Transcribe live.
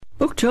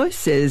Book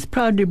Choice is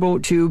proudly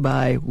brought to you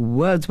by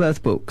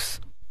Wordsworth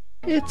Books.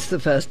 It's the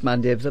first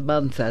Monday of the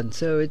month, and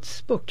so it's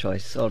Book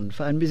Choice on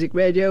Fine Music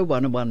Radio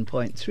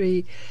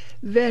 101.3,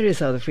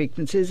 various other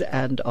frequencies,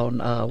 and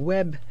on our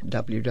web,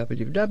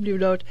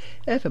 www.fmr.co.za.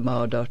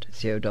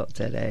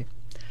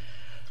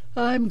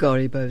 I'm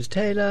Gori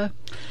Bowes-Taylor.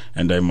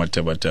 And I'm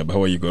Mataba.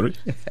 How are you, Gori?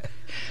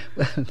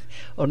 Well,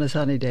 on a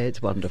sunny day,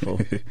 it's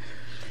wonderful.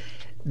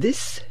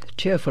 This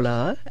cheerful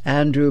hour,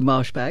 Andrew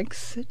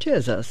Marshbanks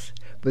cheers us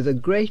with the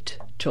great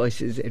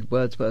choices in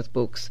Wordsworth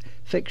books,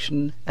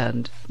 fiction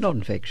and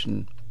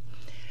non-fiction.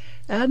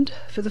 And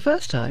for the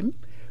first time,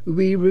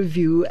 we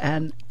review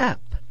an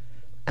app,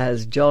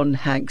 as John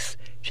Hanks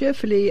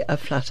cheerfully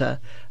aflutter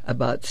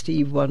about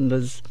Steve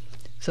Woodhall's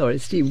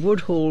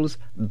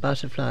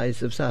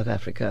Butterflies of South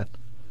Africa.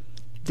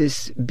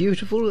 This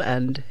beautiful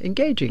and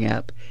engaging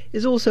app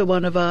is also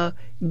one of our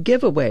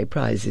giveaway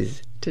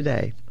prizes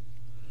today.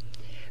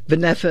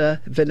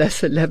 Vanessa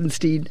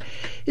Levenstein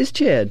is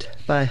cheered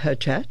by her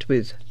chat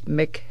with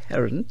Mick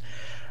Heron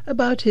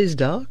about his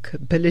dark,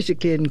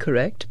 politically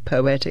incorrect,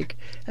 poetic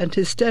and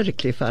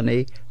hysterically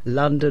funny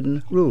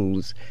London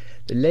Rules,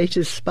 the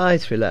latest spy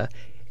thriller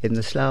in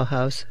the Slough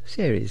House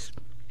series.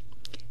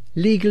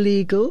 Legal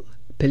Eagle,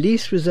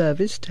 police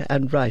reservist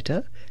and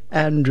writer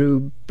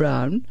Andrew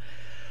Brown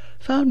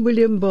found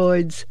William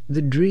Boyd's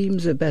The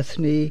Dreams of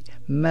Bethany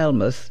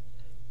Melmoth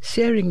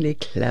searingly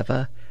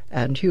clever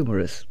and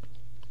humorous.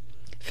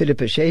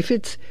 Philippa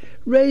Chaffetz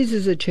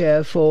raises a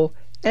chair for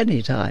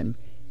Anytime,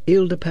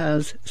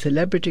 Ile-de-Pin's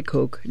celebrity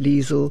cook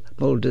Liesl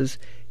Mulder's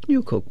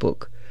new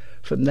cookbook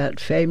from that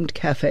famed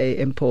cafe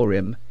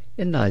emporium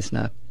in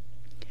Neisner.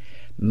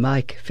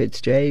 Mike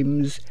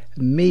Fitzjames,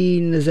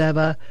 mean as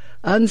ever,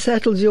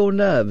 unsettles your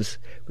nerves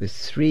with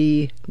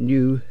 3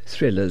 new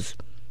thrillers.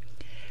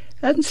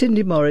 And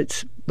Cindy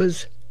Moritz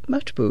was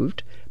much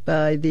moved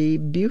by the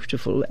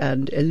beautiful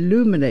and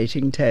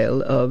illuminating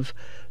tale of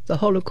the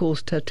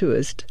Holocaust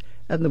tattooist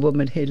and the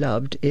woman he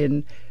loved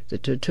in The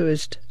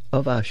Tattooist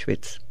of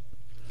Auschwitz.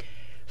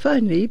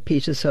 Finally,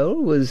 Peter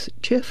Soule was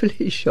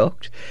cheerfully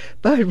shocked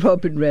by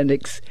Robin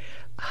Rennick's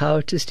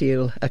How to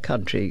Steal a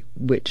Country,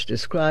 which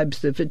describes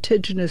the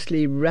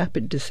vertiginously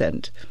rapid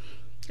descent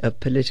of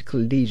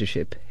political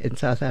leadership in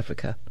South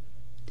Africa.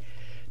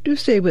 Do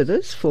stay with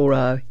us for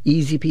our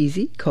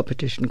easy-peasy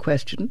competition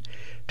question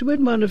to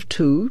win one of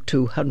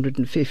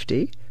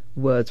 250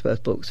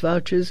 Wordsworth Books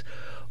vouchers,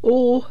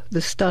 or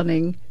the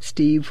stunning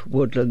Steve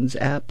Woodland's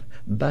app,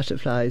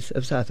 Butterflies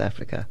of South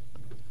Africa.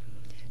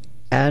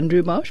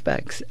 Andrew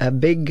Marshbanks, a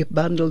big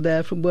bundle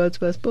there from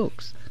Wordsworth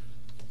Books.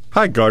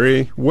 Hi,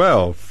 Gori.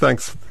 Well,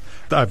 thanks.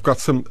 I've got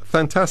some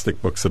fantastic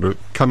books that are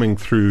coming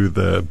through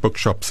the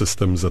bookshop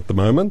systems at the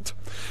moment.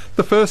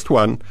 The first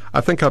one,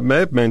 I think I may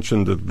have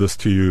mentioned this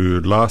to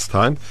you last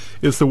time,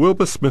 is the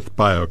Wilbur Smith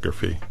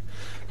biography.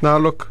 Now,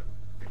 look,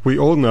 we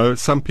all know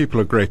some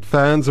people are great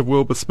fans of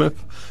Wilbur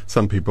Smith,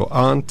 some people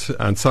aren't,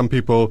 and some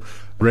people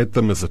read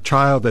them as a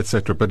child,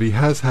 etc. But he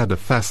has had a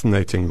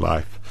fascinating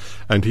life,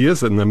 and he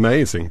is an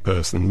amazing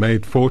person,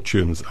 made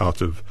fortunes out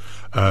of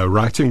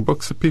writing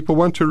books that people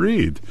want to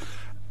read.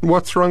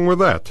 What's wrong with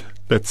that,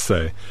 let's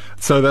say?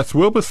 So that's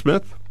Wilbur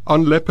Smith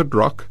on Leopard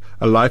Rock,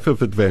 A Life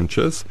of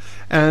Adventures,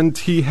 and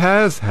he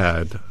has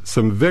had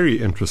some very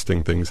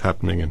interesting things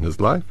happening in his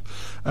life,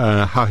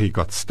 how he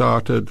got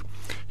started.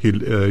 He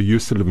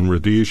used to live in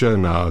Rhodesia,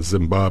 now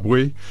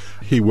Zimbabwe.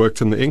 He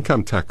worked in the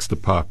income tax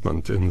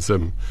department in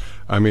Zim.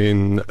 I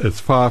mean, as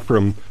far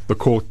from the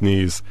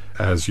Courtneys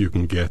as you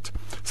can get.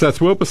 So that's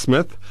Wilbur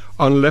Smith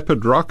on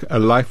Leopard Rock, A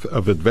Life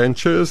of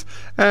Adventures,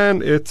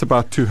 and it's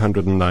about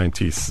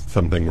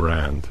 290-something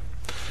rand.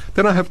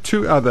 Then I have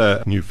 2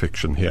 other new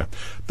fiction here.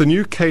 The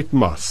new Kate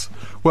Moss.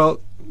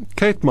 Well,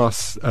 Kate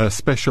Moss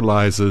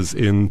specializes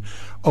in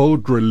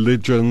old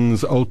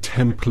religions, old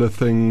Templar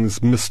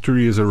things,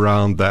 mysteries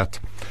around that.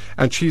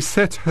 And she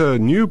set her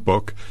new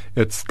book,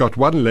 it's got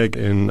one leg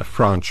in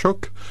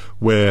Franschhoek,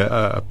 where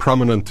a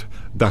prominent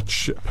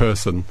Dutch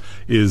person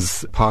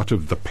is part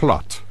of the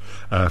plot,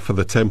 for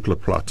the Templar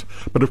plot.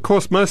 But of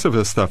course, most of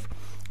her stuff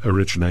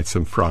originates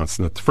in France,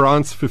 and it's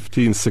France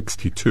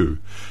 1562.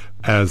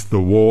 As the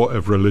War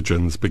of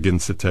Religions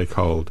begins to take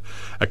hold.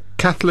 A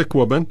Catholic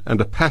woman and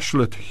a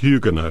passionate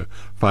Huguenot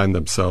find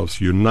themselves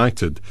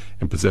united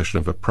in possession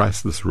of a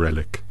priceless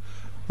relic,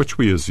 which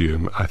we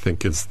assume, I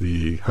think, is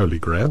the Holy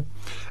Grail,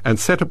 and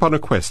set upon a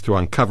quest to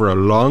uncover a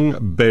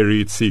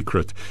long-buried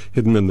secret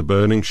hidden in the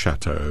burning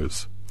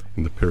chateaus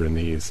in the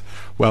Pyrenees.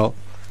 Well,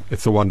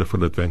 it's a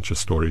wonderful adventure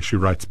story. She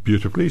writes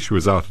beautifully. She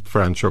was out at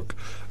Franschhoek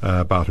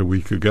about a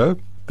week ago.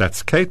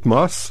 That's Kate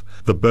Moss,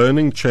 The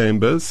Burning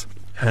Chambers,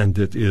 and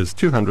it is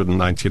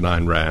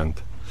 299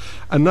 rand.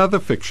 Another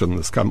fiction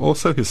that's come,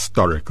 also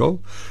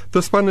historical.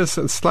 This one is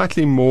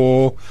slightly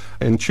more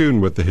in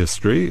tune with the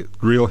history,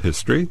 real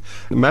history.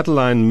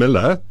 Madeline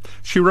Miller,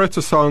 she wrote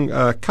a song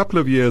a couple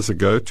of years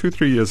ago,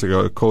 2-3 years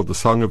ago, called The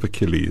Song of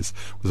Achilles.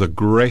 It was a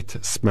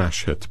great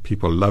smash hit.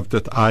 People loved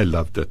it. I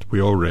loved it.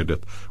 We all read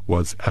it. It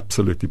was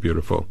absolutely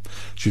beautiful.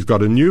 She's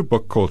got a new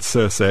book called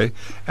Circe,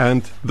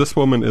 and this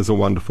woman is a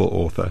wonderful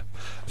author.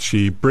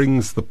 She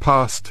brings the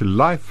past to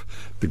life.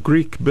 The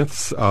Greek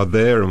myths are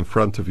there in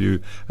front of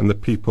you, and the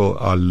people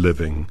are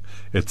living.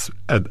 It's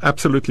an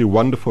absolutely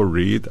wonderful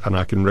read, and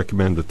I can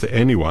recommend it to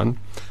anyone.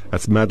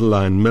 That's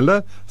Madeline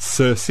Miller,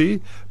 Circe.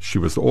 She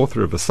was the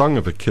author of A Song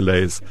of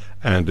Achilles,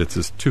 and it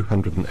is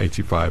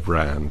 285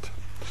 Rand.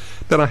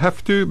 Then I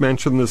have to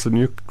mention there's a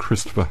new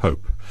Christopher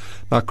Hope.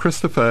 Now,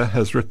 Christopher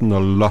has written a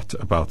lot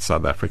about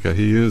South Africa.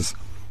 He is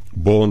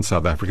born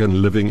South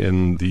African, living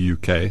in the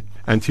UK,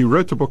 and he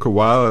wrote a book a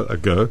while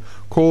ago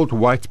called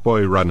White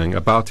Boy Running,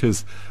 about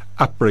his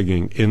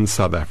upbringing in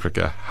South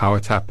Africa, how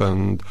it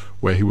happened,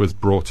 where he was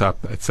brought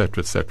up,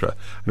 etc., etc.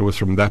 And it was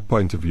from that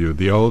point of view,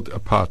 the old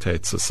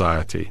apartheid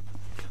society.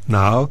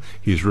 Now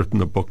he's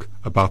written a book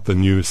about the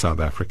new South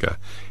Africa.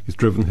 He's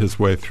driven his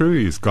way through,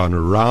 he's gone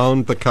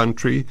around the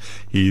country,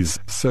 he's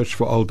searched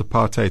for old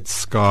apartheid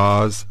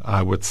scars,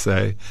 I would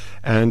say,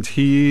 and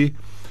he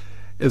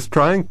is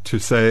trying to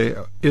say,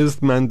 is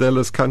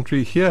Mandela's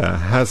country here?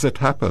 Has it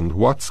happened?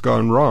 What's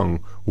gone wrong?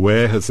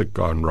 Where has it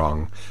gone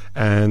wrong?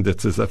 And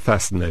it is a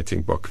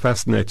fascinating book,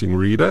 fascinating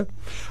reader.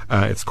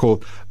 It's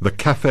called The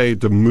Café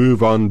de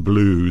Move On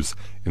Blues,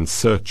 In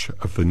Search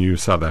of the New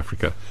South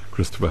Africa,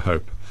 Christopher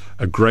Hope.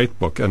 A great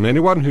book. And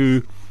anyone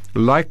who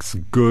likes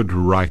good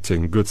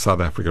writing, good South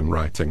African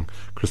writing,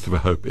 Christopher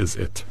Hope is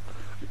it.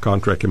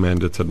 Can't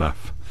recommend it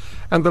enough.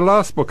 And the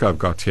last book I've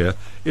got here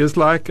is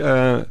like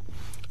a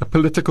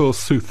political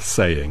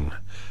soothsaying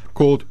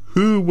called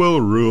Who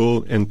Will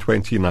Rule in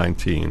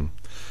 2019?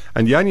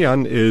 And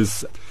Yan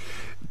is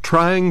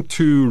trying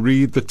to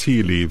read the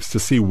tea leaves to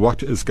see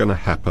what is going to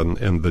happen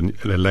in the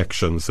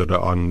elections that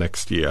are on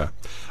next year.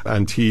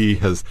 And he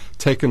has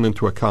taken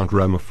into account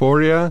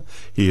Ramaphosa,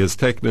 he has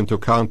taken into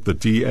account the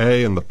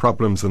DA and the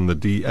problems in the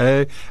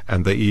DA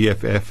and the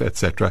EFF,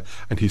 etc.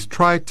 And he's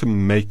tried to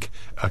make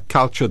a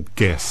cultured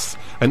guess,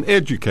 an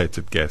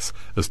educated guess,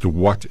 as to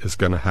what is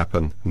going to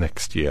happen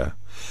next year.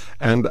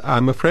 And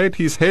I'm afraid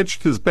he's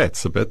hedged his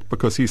bets a bit,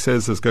 because he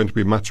says there's going to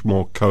be much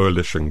more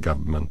coalition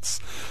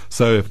governments.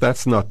 So if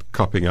that's not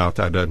copping out,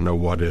 I don't know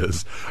what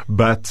is.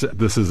 But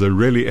this is a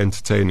really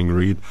entertaining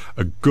read,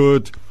 a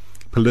good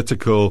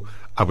political,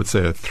 I would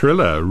say a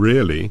thriller,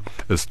 really,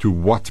 as to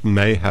what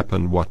may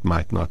happen, what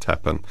might not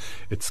happen.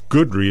 It's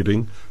good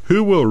reading.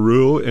 Who Will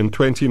Rule in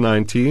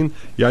 2019?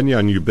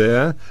 Yan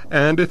Hubert,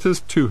 and it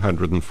is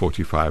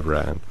 245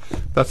 Rand.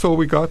 That's all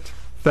we got.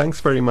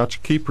 Thanks very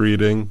much. Keep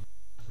reading.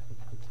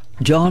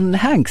 John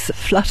Hanks,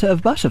 Flutter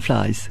of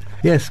Butterflies.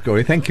 Yes,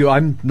 Gory, thank you.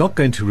 I'm not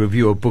going to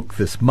review a book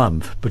this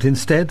month, but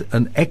instead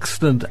an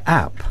excellent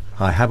app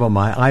I have on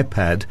my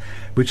iPad,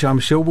 which I'm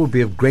sure will be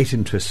of great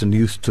interest and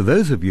use to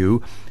those of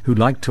you who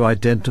like to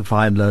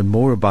identify and learn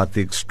more about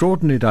the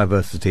extraordinary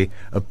diversity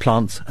of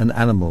plants and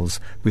animals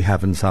we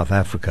have in South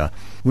Africa.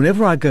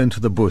 Whenever I go into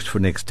the bush for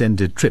an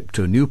extended trip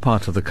to a new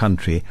part of the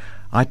country,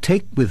 I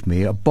take with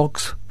me a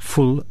box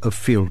full of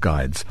field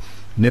guides.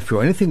 And if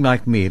you're anything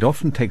like me, it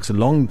often takes a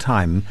long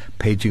time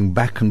paging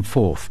back and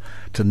forth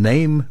to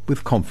name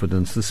with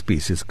confidence the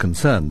species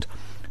concerned.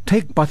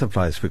 Take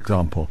butterflies, for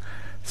example.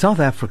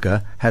 South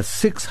Africa has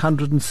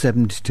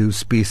 672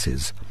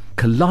 species,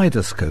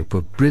 kaleidoscope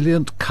of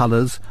brilliant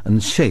colours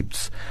and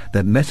shapes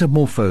that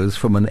metamorphose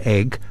from an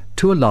egg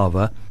to a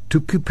larva to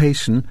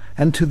pupation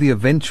and to the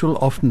eventual,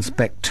 often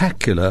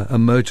spectacular,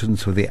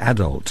 emergence of the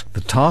adult.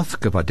 The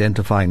task of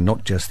identifying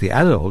not just the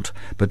adult,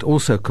 but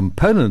also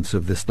components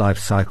of this life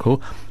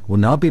cycle will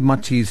now be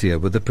much easier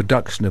with the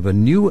production of a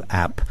new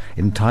app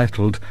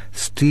entitled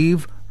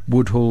Steve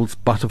Woodhall's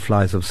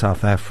Butterflies of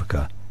South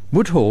Africa.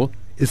 Woodhall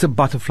is a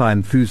butterfly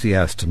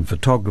enthusiast and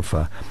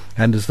photographer,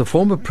 and is the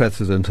former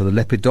president of the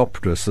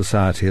Lepidoptera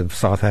Society of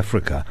South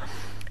Africa.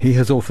 He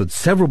has authored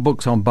several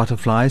books on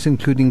butterflies,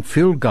 including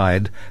Field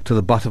Guide to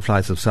the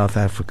Butterflies of South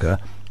Africa,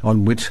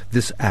 on which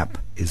this app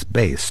is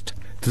based.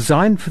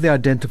 Designed for the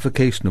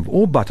identification of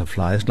all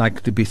butterflies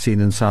likely to be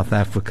seen in South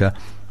Africa,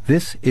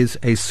 this is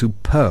a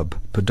superb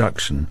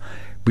production,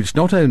 which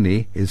not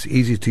only is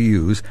easy to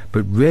use,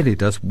 but really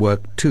does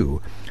work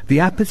too. The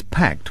app is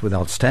packed with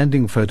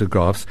outstanding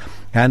photographs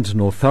and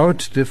an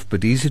authoritative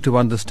but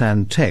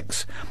easy-to-understand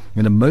text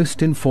and a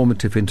most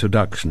informative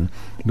introduction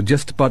with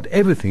just about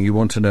everything you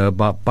want to know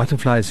about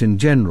butterflies in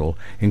general,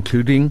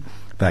 including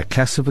their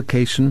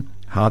classification,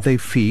 how they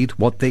feed,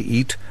 what they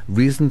eat,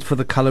 reasons for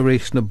the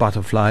coloration of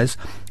butterflies,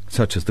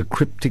 such as the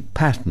cryptic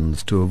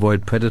patterns to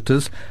avoid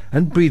predators,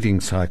 and breeding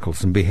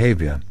cycles and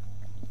behavior.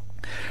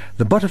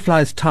 The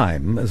butterfly's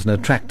time as an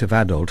attractive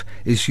adult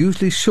is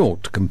usually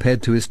short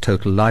compared to his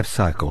total life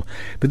cycle,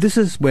 but this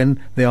is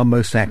when they are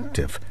most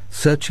active,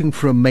 searching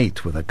for a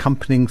mate with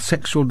accompanying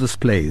sexual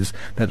displays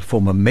that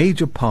form a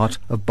major part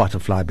of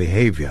butterfly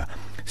behavior.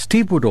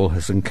 Steve Woodall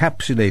has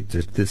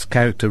encapsulated this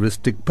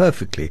characteristic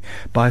perfectly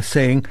by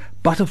saying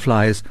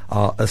butterflies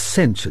are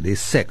essentially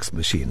sex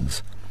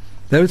machines.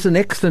 There is an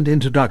excellent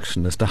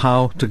introduction as to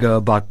how to go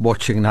about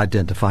watching and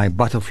identifying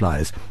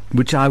butterflies,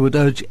 which I would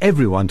urge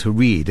everyone to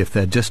read if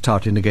they're just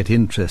starting to get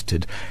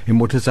interested in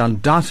what is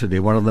undoubtedly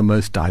one of the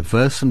most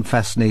diverse and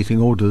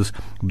fascinating orders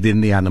within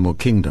the animal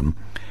kingdom.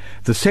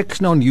 The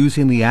section on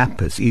using the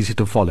app is easy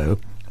to follow,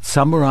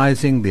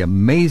 summarizing the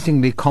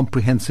amazingly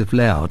comprehensive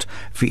layout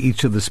for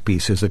each of the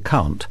species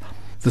account.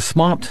 The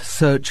Smart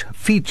Search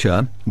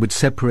feature, which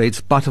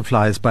separates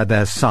butterflies by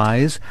their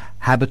size,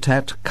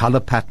 habitat, colour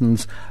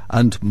patterns,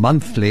 and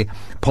monthly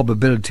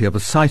probability of a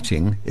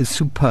sighting, is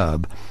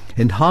superb,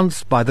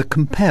 enhanced by the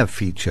Compare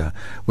feature,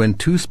 when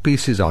two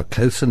species are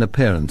close in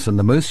appearance, and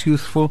the most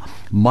useful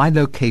My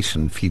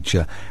Location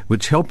feature,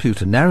 which helps you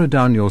to narrow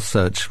down your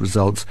search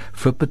results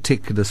for a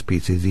particular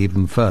species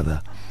even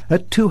further.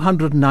 At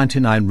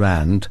 299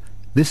 Rand,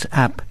 this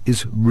app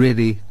is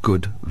really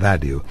good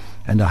value,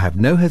 and I have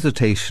no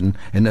hesitation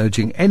in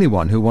urging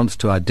anyone who wants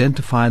to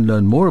identify and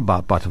learn more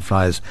about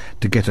butterflies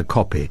to get a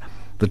copy.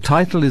 The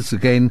title is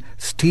again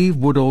Steve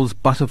Woodall's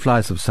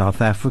Butterflies of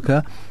South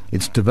Africa.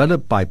 It's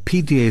developed by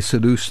PDA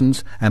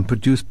Solutions and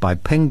produced by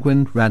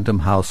Penguin, Random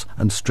House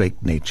and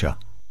Straight Nature.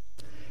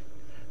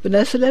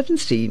 Vanessa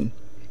Levenstein,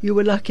 you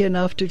were lucky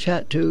enough to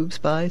chat to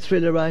spy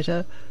thriller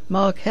writer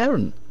Mark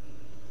Heron.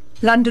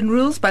 London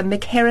Rules by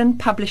Mick Heron,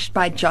 published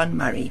by John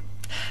Murray.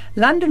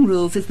 London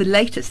Rules is the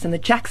latest in the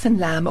Jackson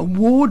Lamb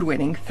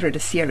award-winning thriller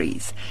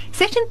series.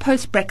 Set in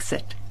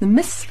post-Brexit, the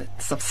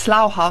misfits of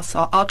Slough House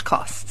are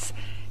outcasts,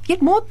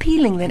 yet more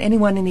appealing than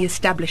anyone in the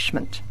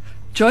establishment.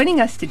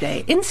 Joining us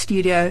today in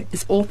studio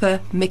is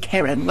author Mick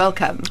Heron.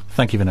 Welcome.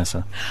 Thank you,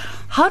 Vanessa.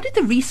 How did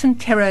the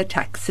recent terror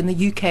attacks in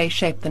the UK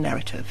shape the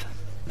narrative?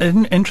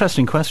 An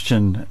interesting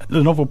question.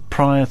 The novel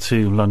prior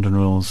to London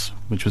Rules,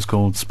 which was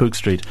called Spook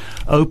Street,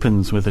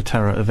 opens with a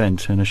terror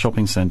event in a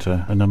shopping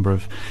centre. A number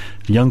of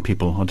young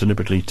people are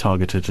deliberately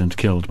targeted and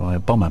killed by a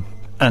bomber.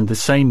 And the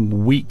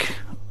same week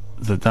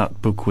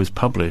that book was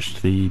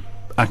published, the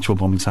actual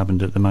bombings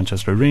happened at the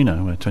Manchester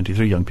Arena, where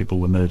 23 young people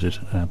were murdered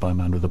by a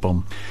man with a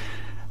bomb.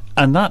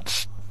 And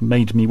that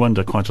made me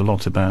wonder quite a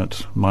lot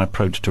about my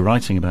approach to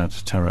writing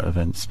about terror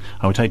events.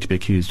 I would hate to be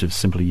accused of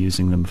simply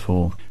using them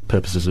for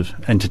purposes of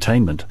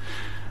entertainment.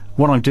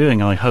 What I'm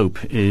doing, I hope,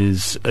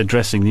 is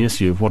addressing the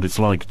issue of what it's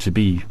like to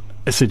be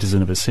a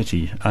citizen of a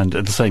city and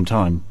at the same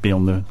time be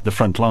on the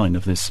front line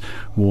of this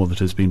war that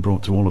has been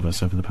brought to all of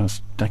us over the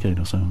past decade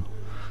or so.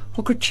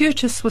 Well,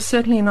 gratuitous was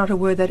certainly not a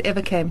word that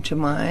ever came to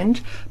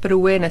mind, but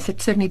awareness, it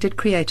certainly did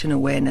create an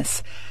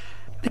awareness.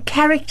 The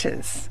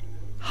characters,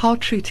 how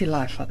true to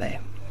life are they?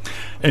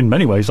 In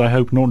many ways, I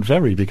hope not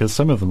very, because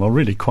some of them are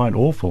really quite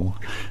awful.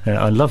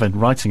 I love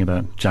writing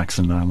about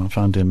Jackson Lamb. I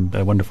found him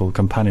a wonderful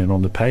companion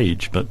on the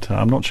page, but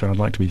I'm not sure I'd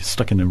like to be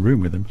stuck in a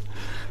room with him.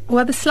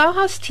 Well, the Slough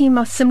House team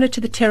are similar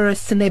to the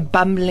terrorists in their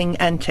bumbling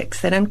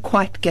antics. They don't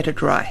quite get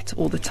it right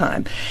all the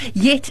time.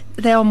 Yet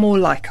they are more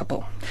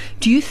likeable.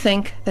 Do you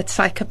think that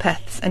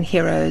psychopaths and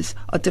heroes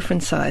are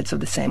different sides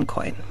of the same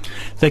coin?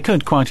 They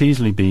could quite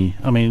easily be.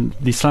 I mean,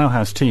 the Slough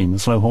House team, the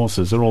Slow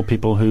Horses, are all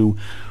people who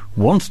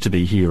want to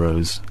be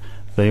heroes.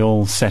 They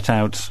all set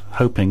out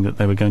hoping that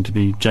they were going to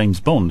be James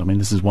Bond. I mean,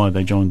 this is why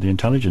they joined the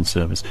intelligence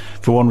service.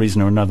 For one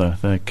reason or another,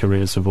 their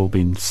careers have all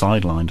been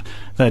sidelined.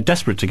 They're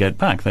desperate to get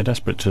back. They're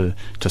desperate to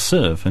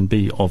serve and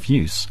be of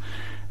use.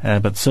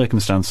 But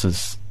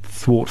circumstances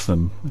thwart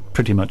them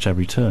pretty much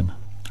every turn.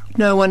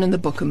 No one in the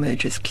book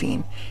emerges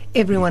clean.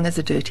 Everyone has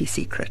a dirty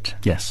secret.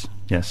 Yes,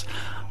 yes.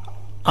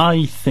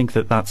 I think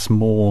that that's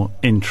more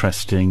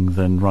interesting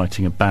than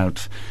writing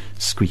about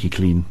squeaky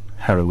clean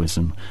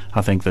heroism.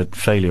 I think that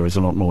failure is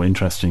a lot more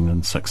interesting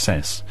than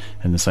success,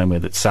 in the same way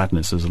that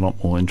sadness is a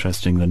lot more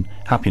interesting than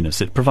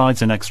happiness. It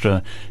provides an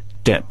extra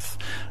depth.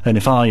 And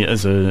if I,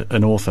 as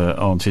an author,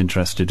 aren't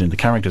interested in the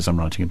characters I'm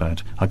writing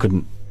about, I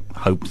couldn't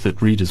hope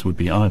that readers would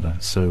be either.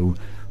 So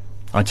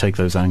I take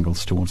those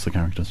angles towards the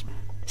characters.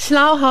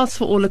 Slough House,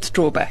 for all its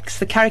drawbacks,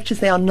 the characters,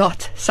 they are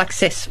not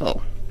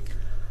successful.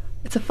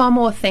 It's a far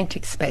more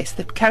authentic space.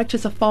 The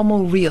characters are far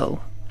more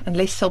real and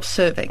less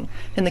self-serving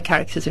than the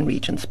characters in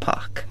Regent's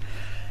Park.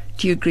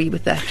 Do you agree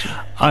with that?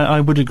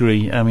 I would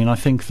agree. I mean, I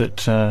think that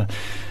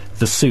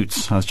the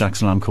suits, as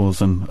Jackson Lamb calls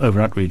them,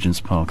 over at Regent's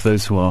Park,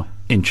 those who are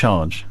in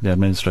charge, the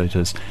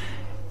administrators,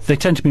 they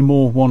tend to be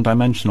more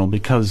one-dimensional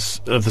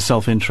because of the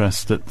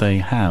self-interest that they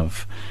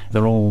have.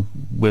 They're all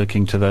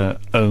working to their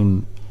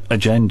own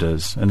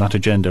agendas, and that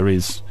agenda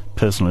is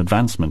personal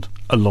advancement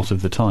a lot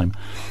of the time.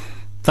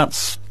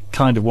 That's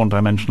kind of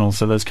one-dimensional,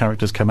 so those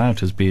characters come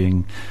out as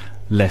being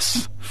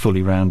less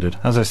fully rounded.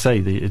 As I say,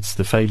 it's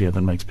the failure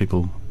that makes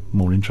people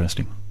more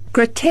interesting.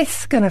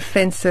 Grotesque and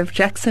offensive,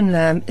 Jackson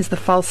Lamb is the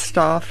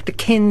Falstaff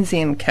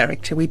Dickensian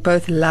character we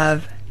both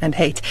love and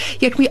hate.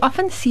 Yet we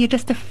often see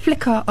just a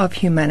flicker of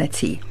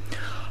humanity.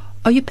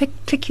 Are you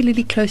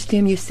particularly close to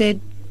him? You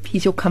said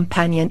he's your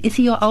companion. Is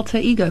he your alter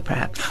ego,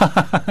 perhaps?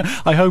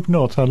 I hope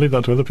not. I'll leave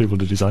that to other people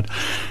to decide.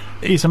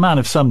 He's a man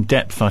of some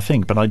depth, I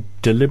think, but I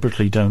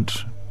deliberately don't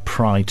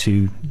pry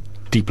too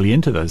deeply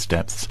into those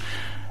depths.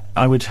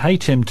 I would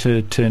hate him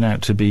to turn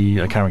out to be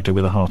a character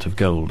with a heart of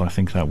gold. I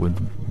think that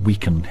would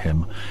weaken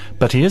him.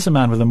 But he is a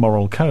man with a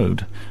moral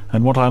code,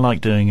 and what I like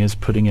doing is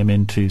putting him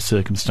into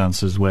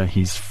circumstances where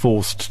he's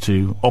forced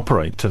to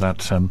operate to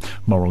that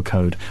moral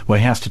code, where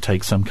he has to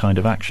take some kind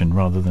of action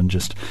rather than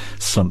just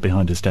slump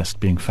behind his desk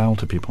being foul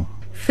to people.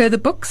 Further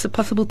books, a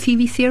possible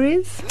TV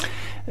series?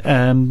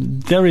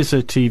 There is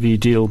a TV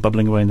deal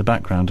bubbling away in the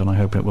background, and I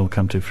hope it will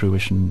come to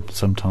fruition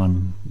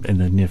sometime in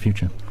the near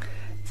future.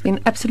 It's been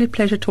an absolute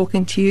pleasure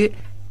talking to you.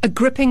 A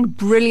gripping,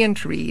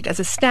 brilliant read as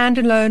a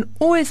standalone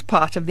or as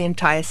part of the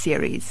entire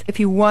series.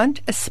 If you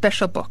want a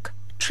special book,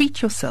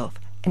 treat yourself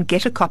and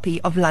get a copy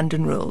of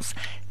London Rules.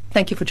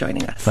 Thank you for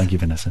joining us. Thank you,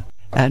 Vanessa.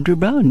 Andrew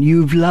Brown,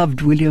 you've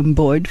loved William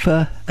Boyd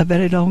for a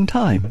very long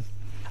time.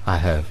 I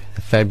have.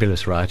 A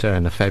fabulous writer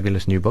and a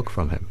fabulous new book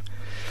from him.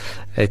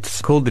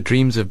 It's called The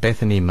Dreams of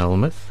Bethany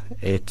Melmoth.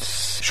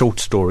 It's short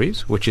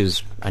stories, which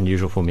is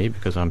unusual for me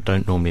because I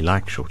don't normally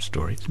like short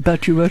stories.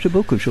 But you wrote a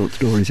book of short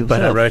stories yourself.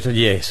 But I wrote it,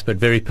 yes, but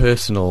very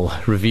personal,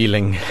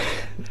 revealing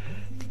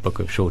book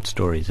of short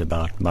stories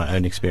about my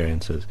own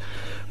experiences.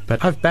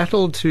 But I've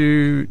battled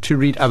to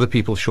read other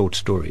people's short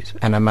stories,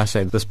 and I must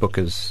say this book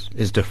is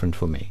different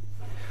for me.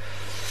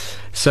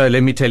 So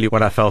let me tell you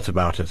what I felt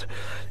about it.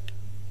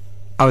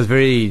 I was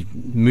very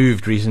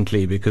moved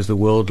recently because the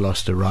world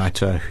lost a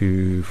writer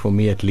who, for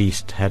me at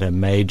least, had a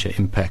major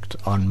impact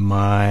on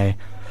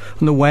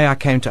the way I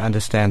came to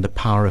understand the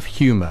power of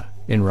humour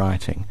in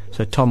writing.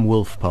 So Tom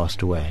Wolfe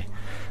passed away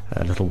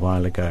a little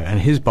while ago,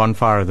 and his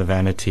Bonfire of the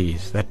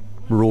Vanities, that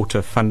wrought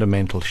a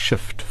fundamental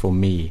shift for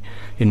me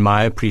in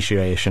my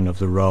appreciation of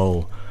the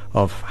role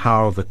of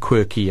how the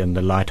quirky and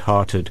the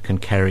light-hearted can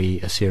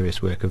carry a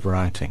serious work of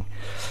writing.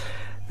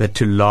 That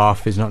to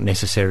laugh is not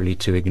necessarily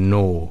to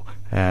ignore,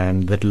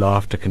 and that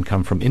laughter can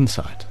come from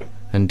insight,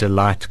 and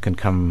delight can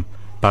come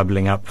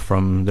bubbling up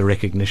from the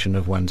recognition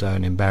of one's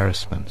own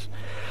embarrassments.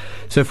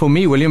 So for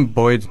me, William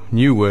Boyd's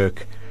new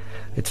work,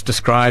 it's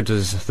described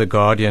as The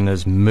Guardian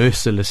as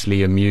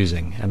mercilessly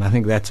amusing, and I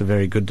think that's a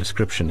very good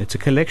description. It's a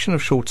collection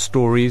of short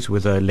stories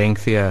with a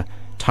lengthier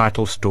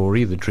title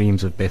story. The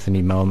Dreams of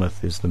Bethany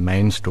Melmoth is the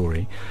main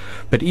story,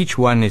 but each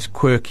one is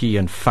quirky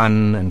and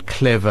fun and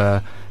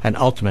clever and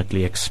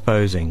ultimately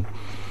exposing.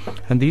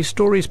 And these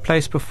stories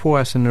place before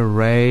us an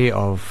array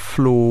of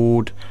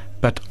flawed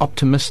but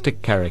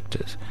optimistic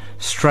characters,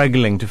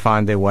 struggling to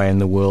find their way in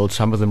the world,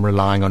 some of them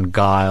relying on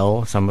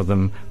guile, some of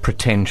them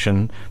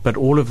pretension, but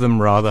all of them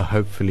rather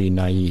hopefully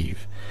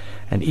naive.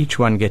 And each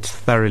one gets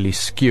thoroughly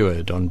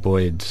skewered on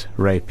Boyd's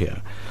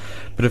rapier.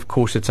 But of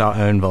course it's our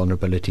own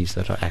vulnerabilities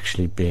that are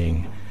actually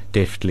being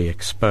deftly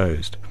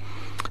exposed.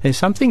 There's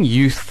something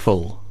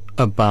youthful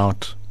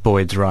about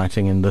Boyd's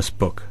writing in this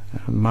book.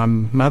 My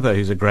mother,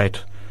 who's a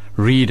great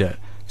reader,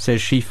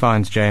 says she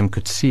finds J.M.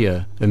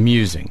 Coetzee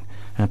amusing,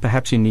 and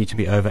perhaps you need to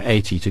be over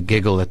 80 to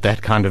giggle at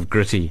that kind of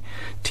gritty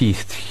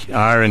teethed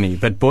irony.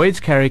 But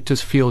Boyd's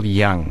characters feel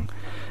young,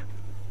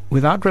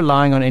 without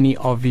relying on any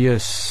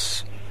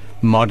obvious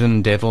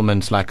modern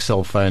devilments like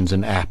cell phones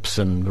and apps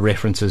and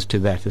references to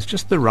that. It's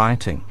just the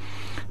writing.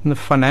 And the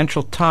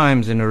Financial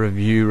Times, in a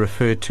review,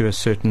 referred to a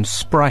certain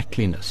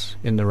sprightliness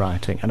in the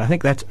writing, and I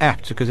think that's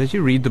apt, because as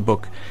you read the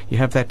book, you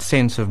have that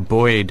sense of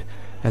Boyd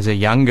as a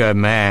younger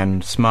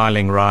man,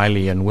 smiling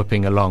wryly and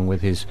whipping along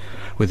with his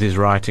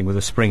writing, with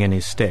a spring in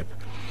his step.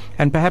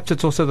 And perhaps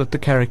it's also that the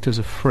characters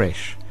are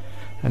fresh,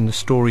 and the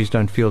stories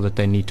don't feel that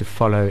they need to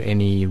follow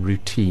any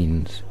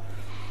routines.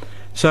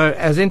 So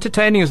as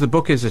entertaining as the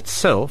book is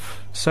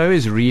itself, so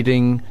is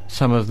reading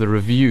some of the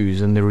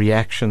reviews and the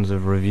reactions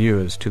of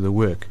reviewers to the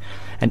work.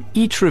 And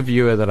each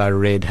reviewer that I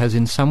read has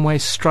in some way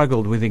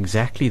struggled with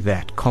exactly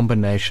that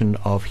combination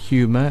of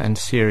humour and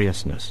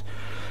seriousness.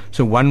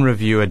 So one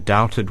reviewer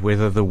doubted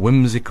whether the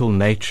whimsical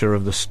nature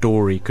of the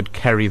story could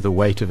carry the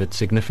weight of its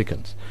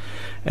significance.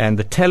 And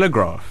the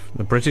Telegraph,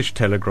 the British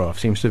Telegraph,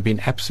 seems to have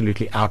been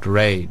absolutely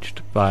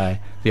outraged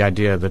by the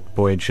idea that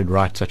Boyd should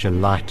write such a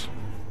light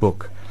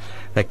book.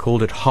 They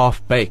called it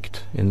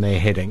half-baked in their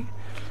heading,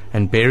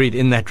 and buried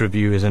in that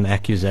review is an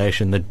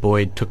accusation that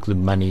Boyd took the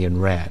money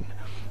and ran.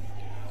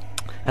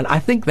 And I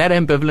think that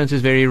ambivalence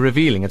is very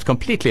revealing. It's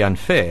completely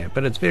unfair,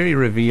 but it's very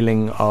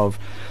revealing of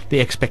the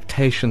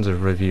expectations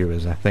of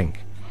reviewers, I think.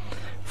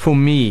 For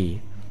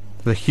me,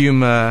 the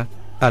humour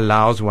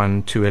allows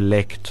one to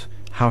elect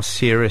how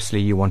seriously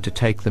you want to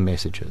take the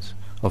messages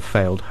of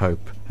failed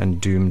hope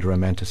and doomed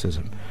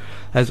romanticism.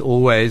 As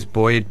always,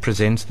 Boyd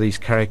presents these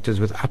characters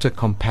with utter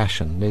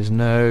compassion. There's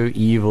no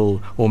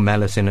evil or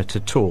malice in it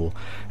at all.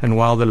 And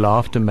while the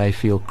laughter may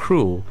feel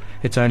cruel,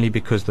 it's only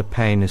because the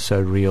pain is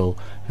so real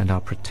and our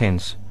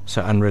pretense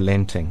so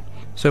unrelenting.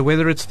 So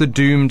whether it's the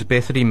doomed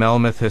Bethany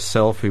Melmoth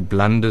herself, who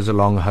blunders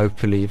along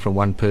hopefully from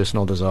one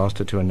personal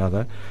disaster to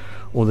another,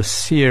 or the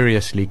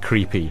seriously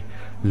creepy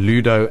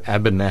Ludo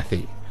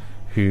Abernathy,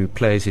 who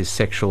plays his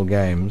sexual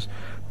games,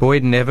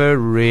 Boyd never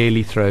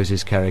really throws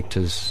his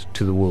characters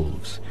to the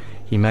wolves.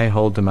 He may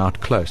hold them out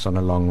close on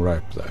a long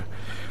rope, though.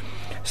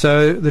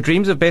 So The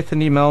Dreams of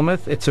Bethany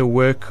Melmoth, it's a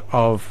work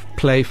of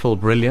playful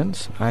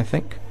brilliance, I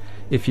think.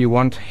 If you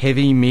want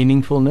heavy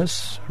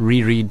meaningfulness,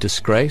 reread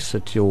Disgrace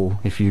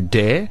if you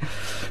dare.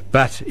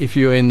 But if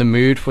you're in the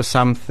mood for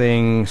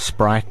something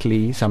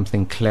sprightly,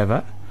 something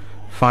clever,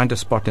 find a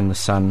spot in the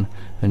sun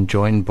and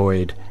join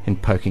Boyd in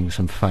poking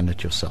some fun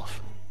at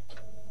yourself.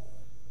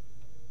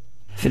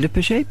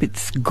 Philippa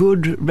Shapit's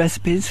good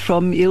recipes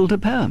from Ile de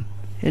Pin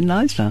in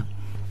Leicester.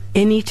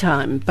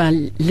 Anytime by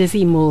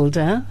Lizzie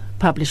Mulder,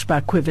 published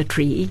by Quiver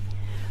Tree.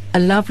 A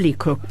lovely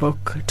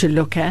cookbook to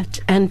look at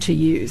and to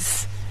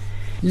use.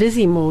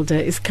 Lizzie Mulder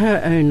is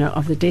co-owner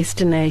of the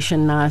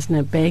Destination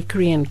Neisner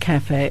Bakery and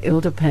Cafe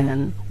Ile de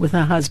Pin with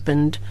her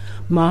husband,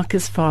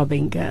 Marcus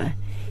Farbinger.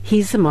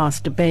 He's the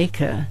master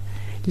baker,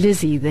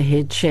 Lizzie the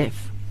head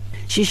chef.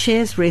 She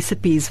shares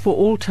recipes for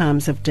all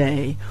times of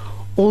day,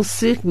 all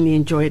certainly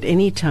enjoyed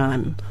any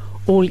time,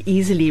 all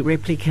easily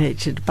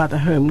replicated by the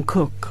home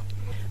cook.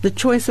 The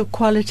choice of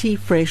quality,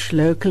 fresh,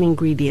 local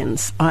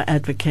ingredients are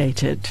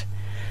advocated.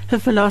 Her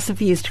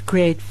philosophy is to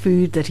create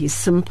food that is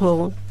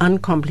simple,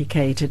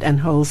 uncomplicated and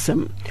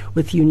wholesome,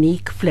 with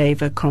unique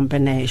flavour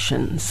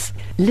combinations.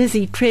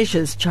 Lizzie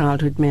treasures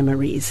childhood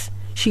memories.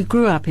 She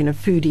grew up in a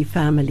foodie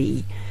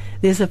family.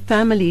 There's a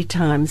family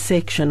time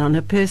section on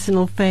her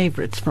personal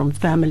favourites from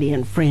family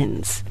and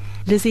friends.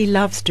 Lizzie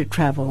loves to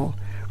travel,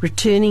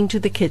 returning to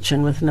the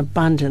kitchen with an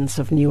abundance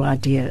of new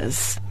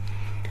ideas.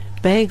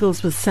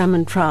 Bagels with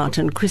salmon trout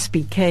and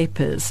crispy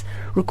capers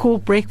recall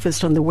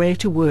breakfast on the way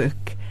to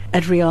work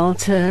at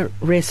Rialta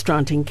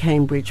Restaurant in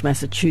Cambridge,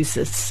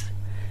 Massachusetts.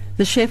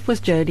 The chef was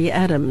Jodie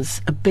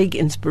Adams, a big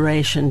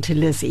inspiration to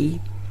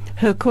Lizzie.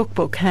 Her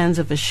cookbook, Hands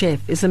of a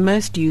Chef, is the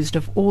most used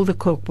of all the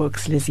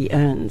cookbooks Lizzie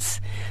owns.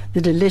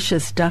 The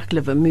delicious duck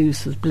liver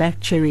mousse with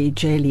black cherry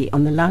jelly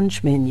on the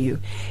lunch menu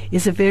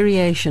is a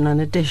variation on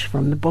a dish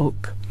from the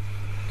book.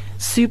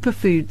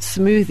 Superfood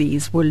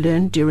smoothies were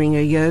learned during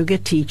a yoga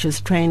teacher's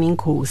training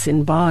course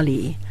in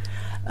Bali.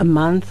 A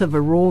month of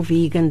a raw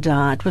vegan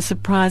diet was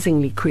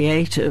surprisingly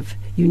creative,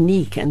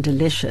 unique and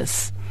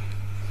delicious.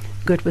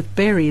 Good with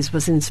Berries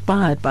was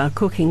inspired by a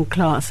cooking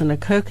class on a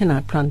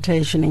coconut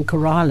plantation in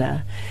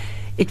Kerala.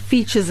 It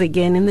features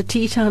again in the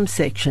tea time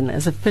section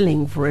as a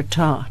filling for a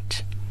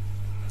tart.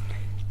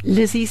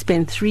 Lizzie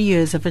spent 3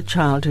 years of her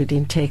childhood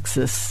in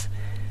Texas.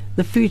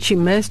 The food she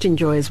most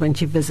enjoys when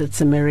she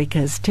visits America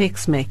is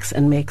Tex-Mex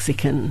and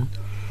Mexican.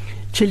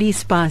 Chili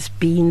spiced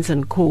beans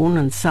and corn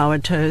on sour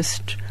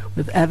toast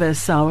with Avo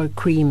sour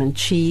cream and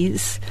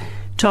cheese,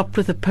 topped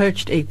with a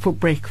poached egg for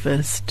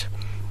breakfast.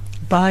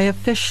 Baya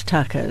fish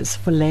tacos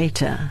for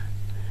later.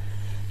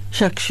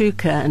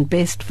 Shakshuka and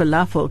best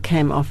falafel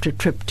came after a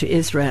trip to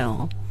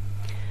Israel.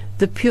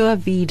 The Pura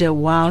Vida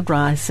wild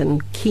rice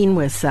and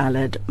quinoa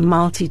salad,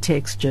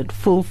 multi-textured,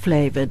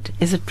 full-flavored,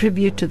 is a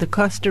tribute to the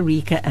Costa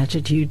Rica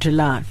attitude to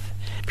life.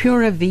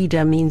 Pura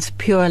Vida means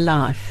pure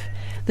life.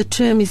 The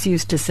term is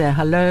used to say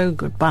hello,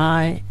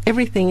 goodbye,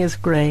 everything is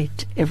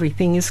great,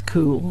 everything is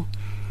cool.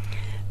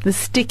 The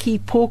sticky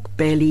pork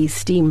belly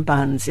steam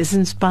buns is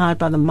inspired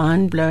by the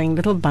mind-blowing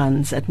little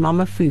buns at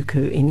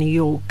Momofuku in New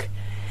York.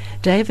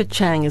 David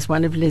Chang is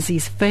one of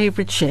Lizzie's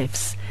favourite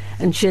chefs,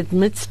 and she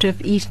admits to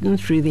have eaten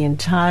through the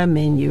entire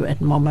menu at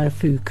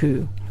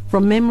Momofuku.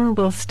 From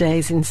memorable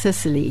stays in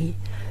Sicily,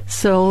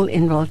 sole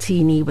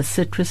involtini with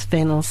citrus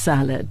fennel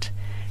salad.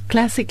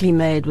 Classically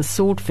made with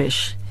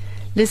swordfish,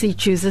 Lizzie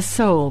chooses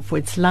sole for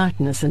its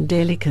lightness and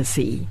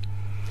delicacy.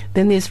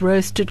 Then there's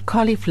roasted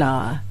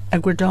cauliflower,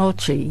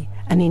 agrodolce,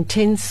 an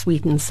intense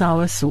sweet and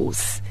sour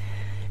sauce.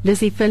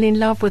 Lizzie fell in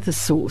love with the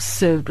sauce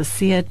served with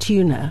seared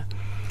tuna,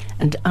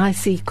 and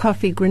icy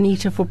coffee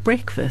granita for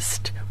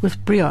breakfast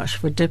with brioche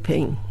for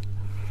dipping.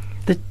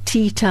 The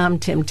tea time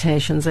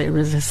temptations are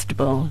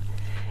irresistible.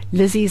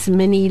 Lizzie's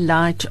mini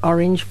light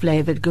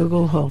orange-flavoured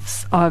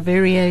Gugelhofs are a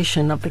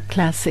variation of the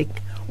classic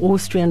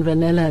Austrian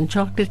vanilla and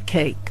chocolate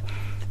cake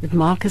that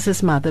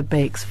Marcus's mother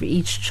bakes for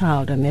each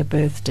child on their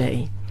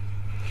birthday.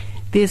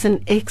 There's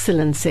an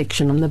excellent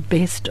section on the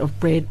best of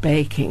bread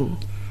baking.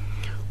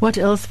 What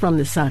else from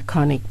this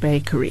iconic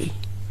bakery?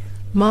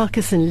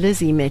 Marcus and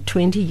Lizzie met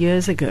 20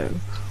 years ago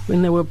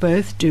when they were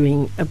both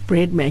doing a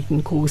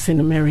bread-making course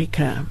in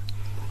America.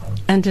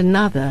 And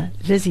another,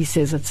 Lizzie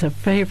says it's her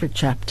favourite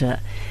chapter,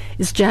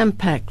 is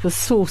jam-packed with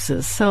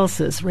sauces,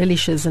 salsas,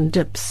 relishes and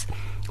dips,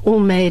 all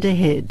made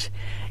ahead,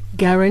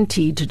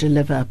 guaranteed to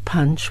deliver a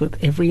punch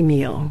with every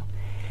meal.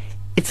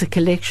 It's a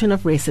collection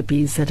of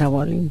recipes that I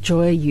will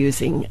enjoy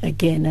using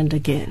again and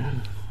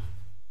again.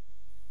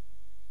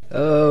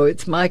 Oh,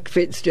 it's Mike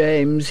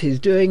Fitzjames. He's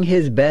doing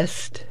his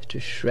best to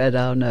shred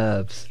our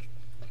nerves.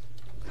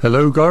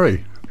 Hello,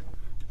 Gorry.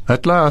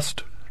 At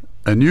last,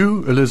 a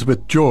new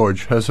Elizabeth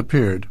George has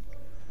appeared,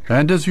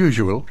 and as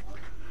usual,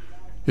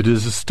 it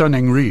is a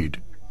stunning read.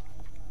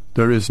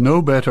 There is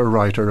no better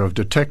writer of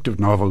detective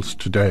novels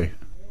today.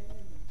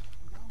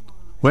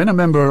 When a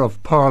Member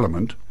of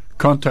Parliament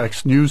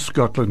contacts New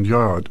Scotland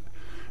Yard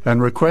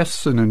and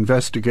requests an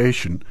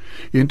investigation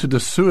into the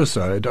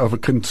suicide of a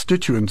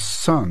constituent's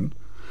son,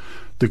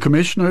 the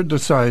Commissioner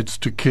decides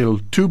to kill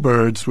two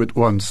birds with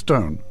one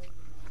stone.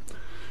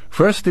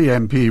 First, the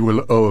MP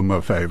will owe him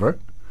a favour,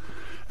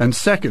 And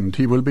second,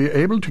 he will be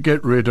able to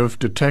get rid of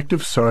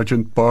Detective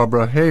Sergeant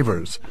Barbara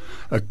Havers,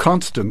 a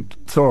constant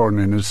thorn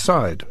in his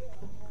side.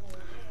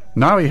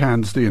 Now he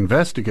hands the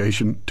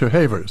investigation to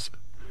Havers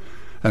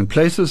and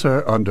places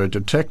her under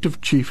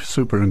Detective Chief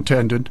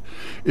Superintendent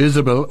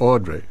Isabel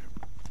Audrey.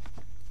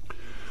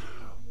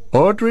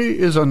 Audrey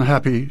is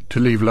unhappy to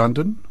leave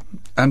London,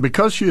 and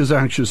because she is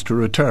anxious to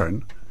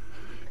return,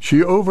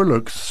 she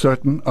overlooks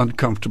certain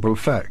uncomfortable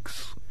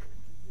facts.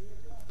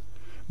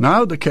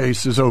 Now the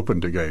case is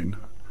opened again,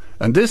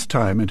 and this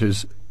time it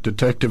is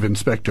Detective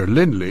Inspector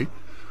Lindley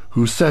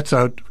who sets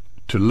out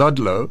to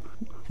Ludlow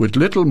with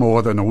little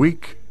more than a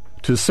week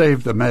to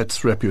save the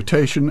Met's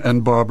reputation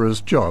and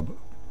Barbara's job.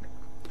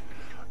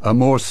 A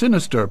more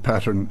sinister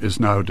pattern is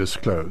now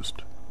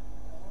disclosed.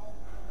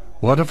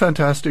 What a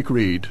fantastic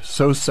read,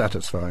 so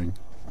satisfying.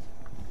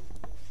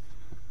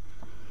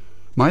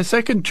 My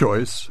second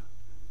choice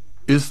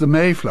is The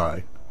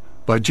Mayfly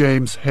by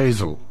James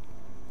Hazel.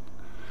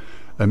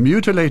 A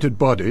mutilated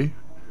body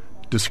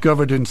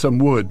discovered in some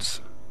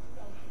woods,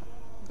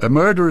 a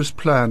murderous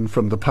plan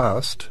from the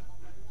past,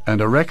 and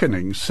a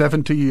reckoning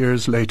 70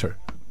 years later.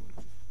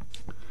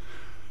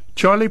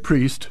 Charlie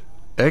Priest,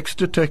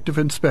 ex-detective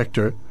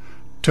inspector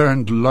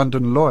turned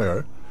London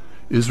lawyer,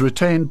 is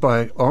retained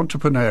by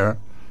entrepreneur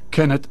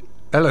Kenneth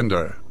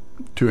Ellender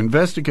to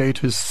investigate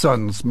his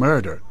son's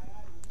murder.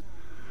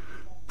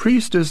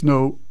 Priest is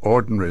no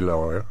ordinary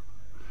lawyer.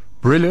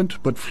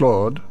 Brilliant but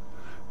flawed,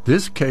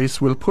 this case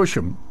will push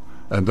him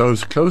and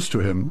those close to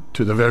him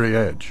to the very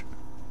edge.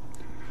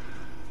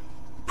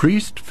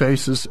 Priest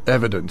faces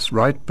evidence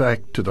right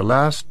back to the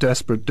last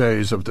desperate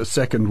days of the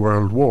Second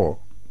World War.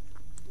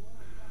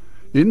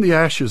 In the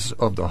ashes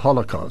of the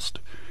Holocaust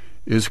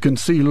is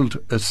concealed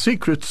a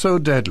secret so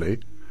deadly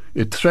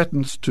it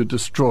threatens to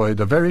destroy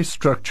the very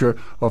structure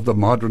of the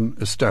modern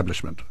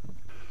establishment.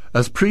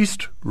 As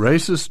Priest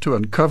races to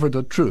uncover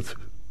the truth,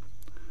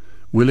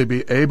 will he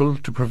be able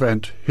to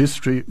prevent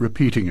history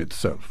repeating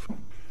itself?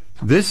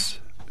 This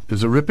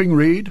is a ripping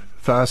read,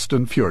 fast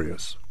and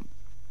furious.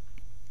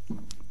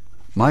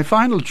 My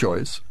final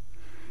choice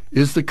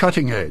is The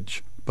Cutting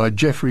Edge by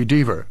Geoffrey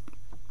Deaver.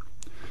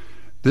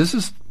 This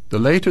is the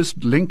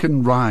latest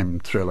Lincoln Rhyme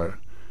thriller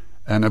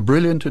and a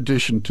brilliant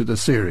addition to the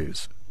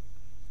series.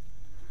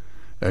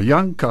 A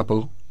young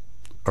couple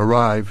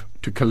arrive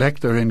to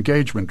collect their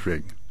engagement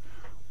ring,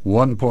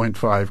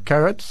 1.5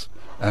 carats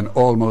and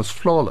almost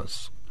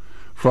flawless,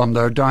 from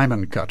their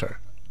diamond cutter.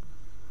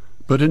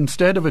 But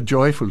instead of a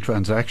joyful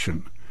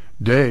transaction,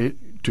 they,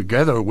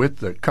 together with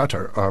the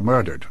cutter, are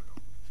murdered.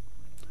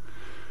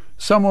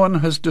 Someone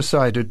has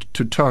decided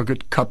to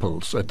target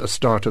couples at the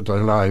start of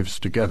their lives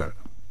together.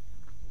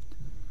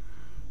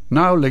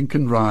 Now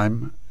Lincoln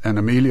Rhyme and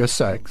Amelia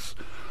Sachs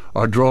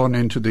are drawn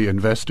into the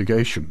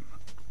investigation.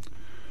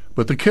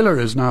 But the killer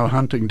is now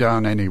hunting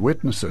down any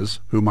witnesses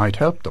who might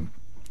help them.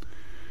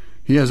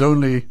 He has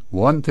only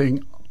one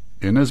thing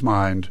in his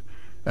mind,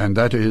 and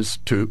that is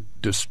to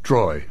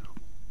destroy.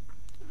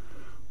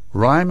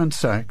 Rhyme and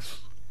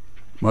Sachs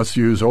must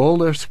use all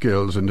their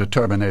skills and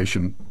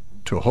determination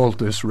to halt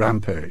this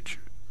rampage.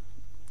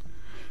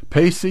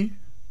 Pacey,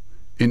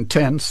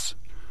 intense,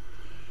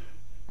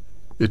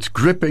 it's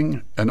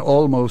gripping and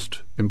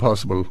almost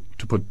impossible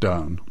to put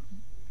down.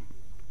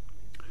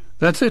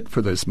 That's it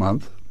for this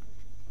month.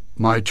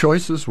 My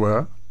choices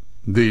were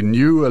The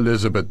New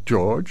Elizabeth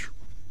George,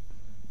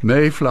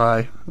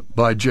 Mayfly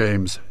by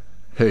James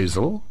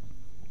Hazel,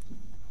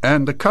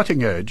 and The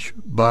Cutting Edge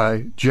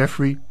by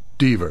Geoffrey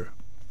Deaver.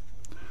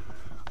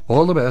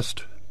 All the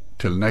best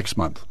till next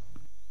month.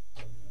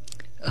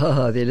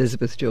 The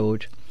Elizabeth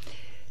George.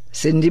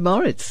 Cindy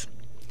Moritz.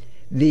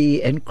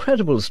 The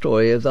incredible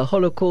story of the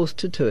Holocaust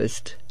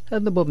tattooist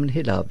and the woman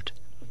he loved.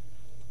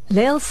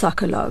 Leil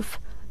Sokolov,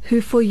 who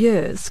for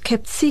years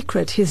kept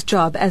secret his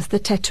job as the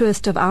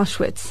tattooist of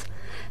Auschwitz,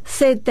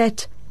 said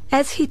that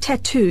as he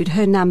tattooed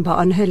her number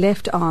on her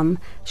left arm,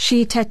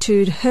 she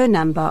tattooed her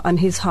number on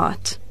his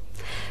heart.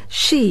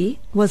 She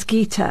was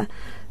Gita,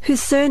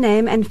 whose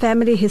surname and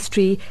family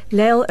history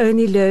Leil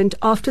only learned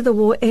after the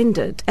war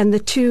ended and the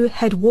two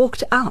had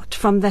walked out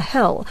from the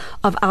hell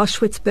of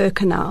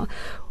Auschwitz-Birkenau,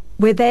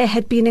 where they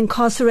had been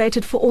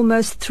incarcerated for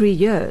almost 3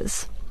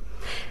 years.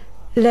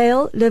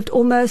 Leil lived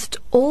almost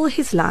all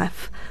his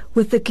life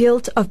with the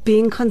guilt of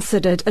being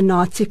considered a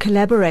Nazi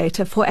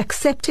collaborator for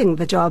accepting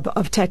the job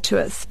of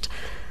tattooist.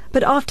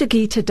 But after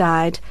Gita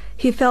died,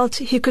 he felt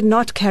he could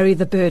not carry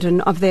the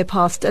burden of their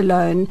past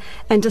alone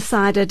and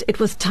decided it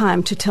was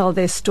time to tell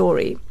their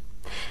story.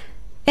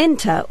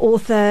 Enter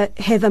author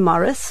Heather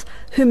Morris,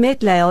 who met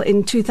Leil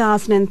in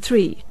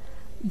 2003.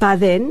 By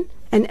then,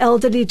 an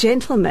elderly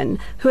gentleman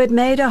who had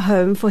made a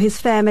home for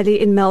his family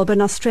in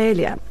Melbourne,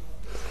 Australia.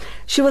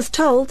 She was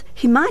told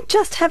he might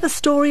just have a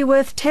story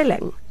worth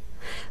telling.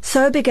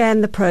 So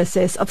began the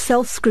process of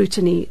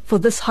self-scrutiny for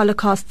this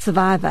Holocaust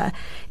survivor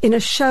in a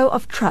show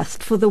of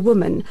trust for the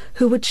woman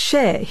who would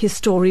share his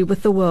story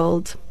with the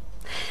world.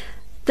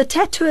 The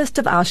Tattooist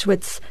of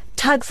Auschwitz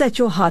tugs at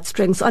your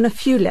heartstrings on a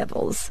few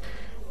levels.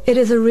 It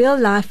is a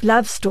real-life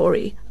love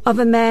story of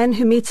a man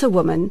who meets a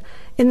woman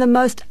in the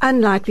most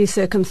unlikely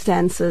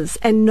circumstances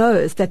and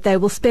knows that they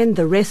will spend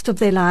the rest of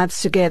their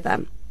lives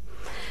together.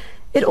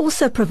 It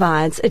also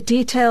provides a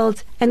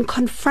detailed and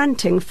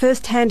confronting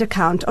first-hand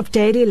account of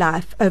daily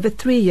life over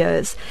 3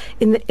 years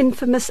in the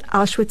infamous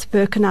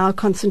Auschwitz-Birkenau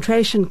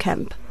concentration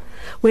camp,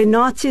 where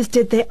Nazis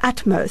did their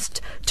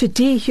utmost to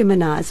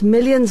dehumanize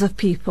millions of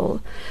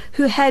people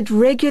who had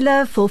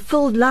regular,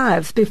 fulfilled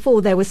lives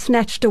before they were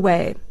snatched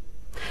away,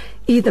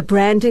 either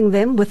branding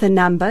them with a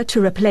number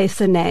to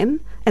replace a name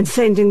and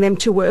sending them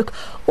to work,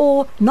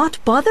 or not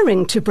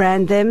bothering to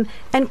brand them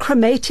and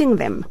cremating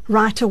them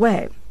right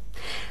away.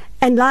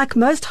 And like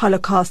most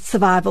Holocaust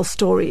survival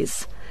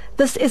stories,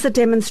 this is a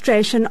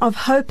demonstration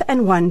of hope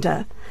and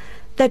wonder.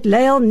 That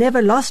Lael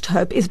never lost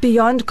hope is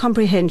beyond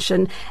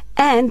comprehension,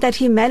 and that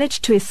he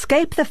managed to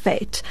escape the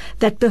fate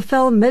that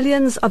befell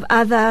millions of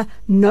other,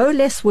 no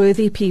less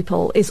worthy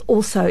people is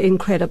also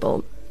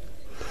incredible.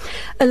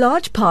 A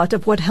large part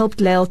of what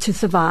helped Lael to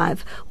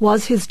survive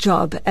was his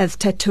job as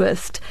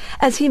tattooist,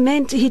 as he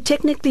meant he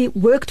technically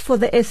worked for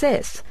the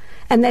SS,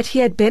 and that he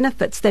had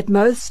benefits that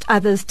most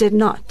others did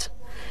not.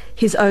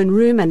 His own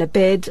room and a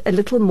bed, a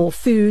little more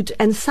food,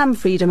 and some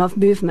freedom of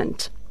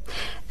movement.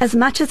 As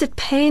much as it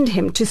pained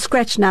him to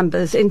scratch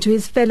numbers into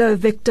his fellow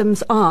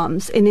victims'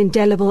 arms in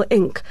indelible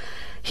ink,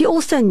 he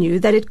also knew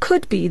that it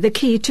could be the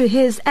key to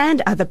his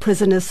and other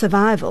prisoners'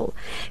 survival,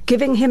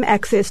 giving him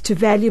access to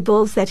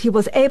valuables that he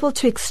was able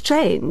to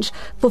exchange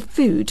for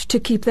food to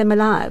keep them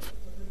alive.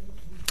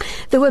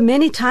 There were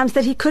many times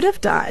that he could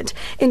have died.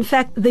 In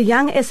fact, the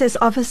young SS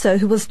officer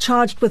who was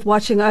charged with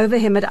watching over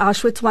him at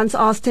Auschwitz once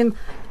asked him,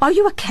 "Are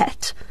you a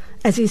cat?"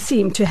 as he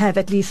seemed to have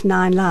at least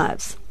 9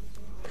 lives.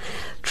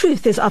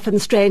 Truth is often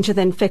stranger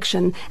than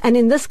fiction, and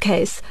in this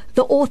case,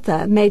 the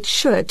author made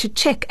sure to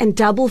check and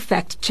double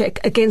fact-check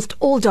against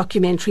all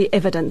documentary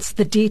evidence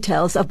the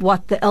details of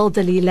what the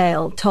elderly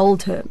Lael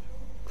told her.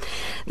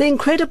 The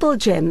incredible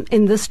gem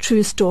in this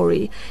true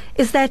story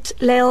is that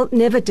Lael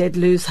never did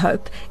lose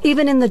hope,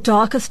 even in the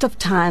darkest of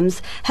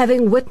times,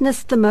 having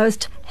witnessed the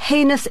most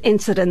heinous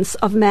incidents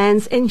of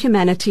man's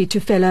inhumanity to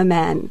fellow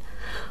man.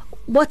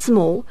 What's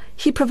more,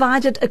 he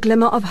provided a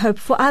glimmer of hope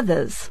for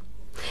others.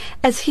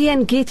 As he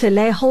and Gita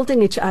lay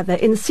holding each other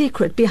in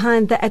secret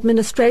behind the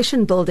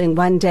administration building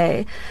one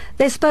day,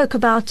 they spoke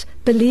about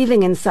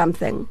believing in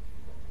something.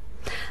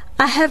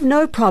 "I have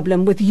no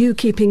problem with you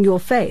keeping your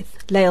faith,"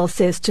 Lael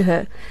says to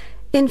her.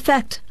 "In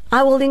fact,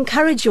 I will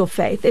encourage your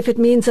faith if it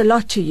means a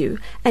lot to you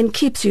and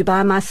keeps you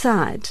by my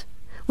side.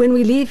 When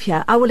we leave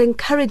here, I will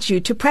encourage you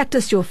to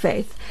practice your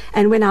faith,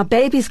 and when our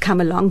babies come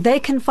along, they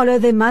can follow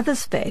their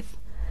mother's faith."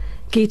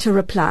 Gita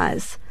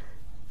replies,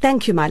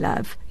 "Thank you, my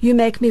love. You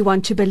make me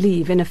want to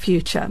believe in a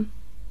future."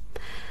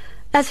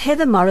 As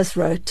Heather Morris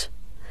wrote,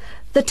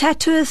 "The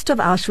Tattooist of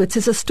Auschwitz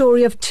is a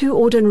story of 2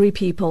 ordinary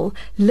people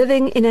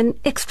living in an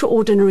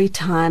extraordinary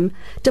time,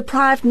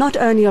 deprived not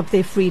only of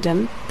their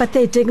freedom, but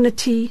their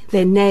dignity,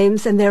 their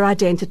names, and their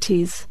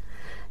identities.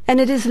 And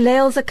it is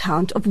Lael's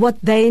account of what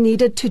they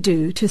needed to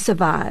do to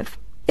survive.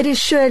 It is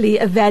surely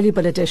a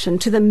valuable addition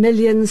to the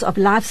millions of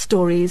life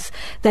stories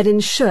that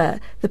ensure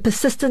the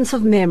persistence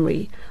of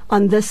memory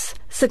on this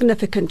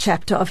significant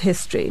chapter of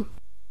history."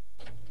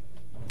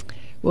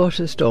 What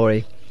a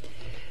story.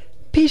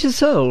 Peter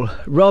Soule,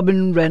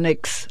 Robin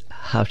Rennick's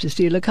How to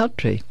Steal a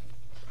Country.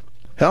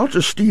 How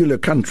to Steal a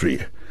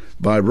Country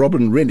by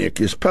Robin Rennick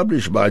is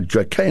published by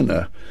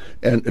Jacana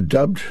and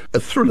dubbed a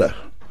thriller.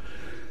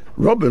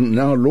 Robin,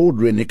 now Lord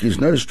Rennick,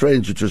 is no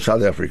stranger to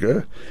South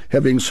Africa,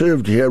 having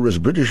served here as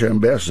British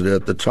ambassador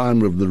at the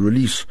time of the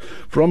release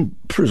from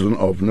prison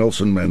of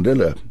Nelson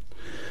Mandela.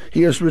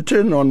 He has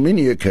returned on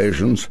many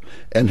occasions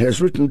and has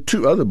written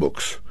 2 other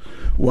books,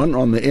 one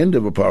on the end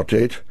of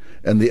apartheid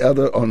and the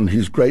other on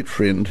his great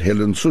friend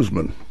Helen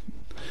Suzman.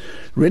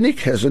 Rennick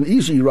has an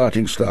easy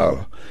writing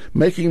style,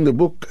 making the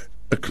book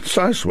a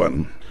concise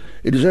one.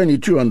 It is only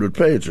 200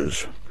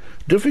 pages.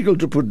 Difficult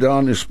to put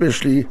down,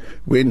 especially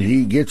when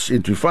he gets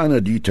into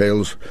finer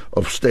details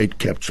of state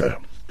capture.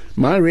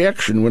 My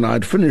reaction when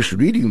I'd finished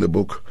reading the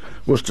book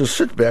was to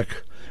sit back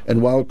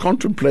and, while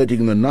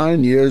contemplating the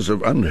 9 years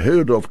of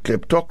unheard-of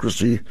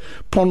kleptocracy,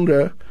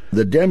 ponder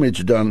the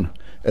damage done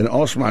and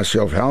ask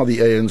myself how the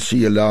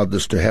ANC allowed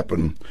this to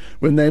happen,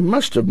 when they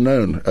must have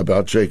known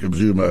about Jacob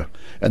Zuma,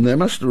 and they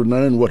must have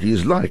known what he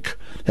is like,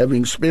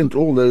 having spent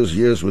all those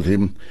years with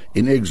him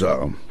in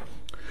exile.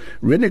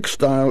 Rennick's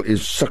style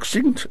is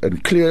succinct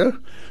and clear,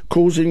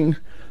 causing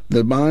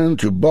the mind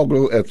to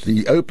boggle at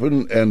the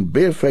open and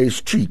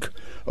barefaced cheek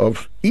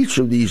of each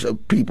of these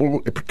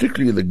people,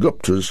 particularly the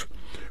Guptas,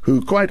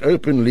 who quite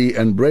openly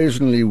and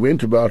brazenly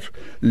went about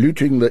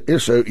looting the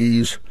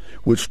SOEs,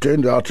 which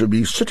turned out to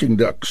be sitting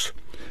ducks,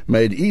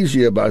 made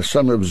easier by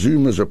some of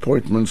Zuma's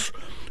appointments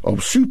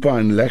of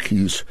supine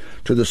lackeys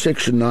to the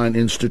Section 9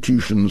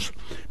 institutions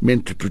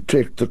meant to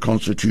protect the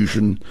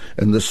Constitution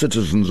and the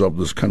citizens of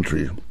this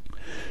country.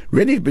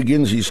 Rennick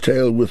begins his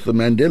tale with the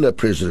Mandela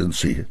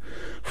presidency,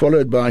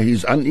 followed by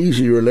his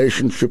uneasy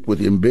relationship with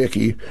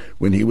Mbeki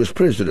when he was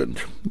president,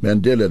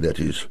 Mandela that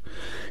is.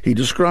 He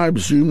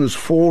describes Zuma's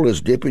fall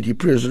as deputy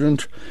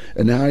president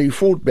and how he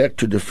fought back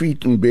to defeat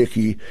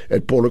Mbeki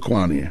at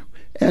Polokwane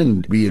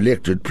and be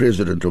elected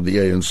president of the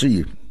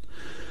ANC.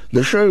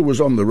 The show was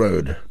on the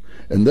road,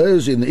 and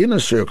those in the inner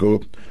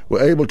circle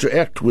were able to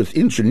act with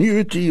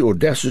ingenuity,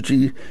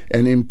 audacity,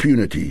 and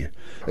impunity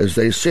as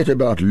they set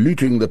about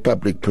looting the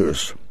public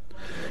purse.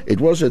 It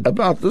was at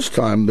about this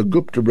time the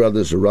Gupta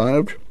brothers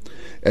arrived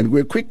and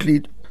were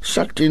quickly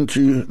sucked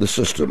into the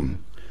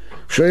system,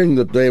 showing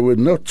that they were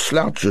not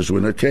slouches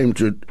when it came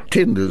to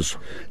tenders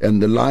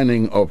and the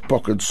lining of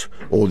pockets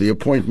or the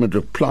appointment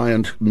of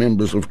pliant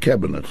members of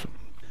cabinet.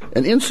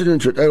 An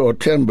incident at OR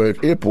Tambo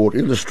Airport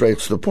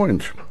illustrates the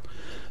point.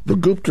 The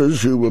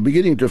Guptas, who were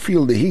beginning to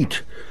feel the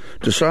heat,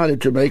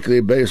 decided to make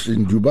their base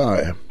in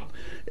Dubai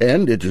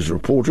and, it is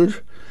reported,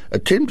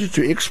 attempted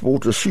to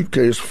export a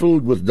suitcase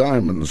filled with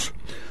diamonds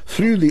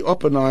through the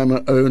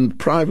Oppenheimer-owned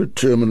private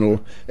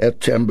terminal at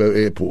Tambo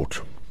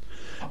Airport.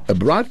 A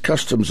bright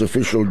customs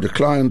official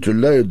declined to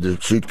load the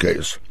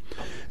suitcase,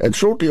 and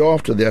shortly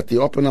after that the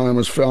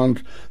Oppenheimers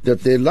found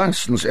that their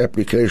license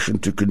application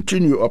to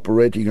continue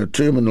operating a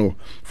terminal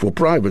for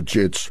private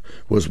jets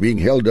was being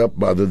held up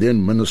by the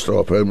then Minister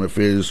of Home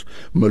Affairs,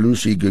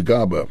 Malusi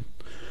Gigaba,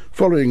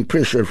 following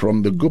pressure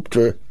from the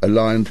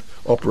Gupta-aligned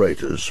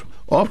operators.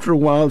 After a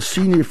while,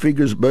 senior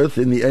figures both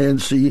in the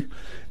ANC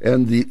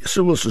and the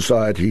civil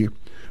society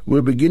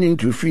were beginning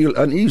to feel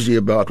uneasy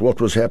about what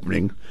was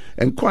happening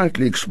and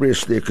quietly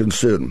expressed their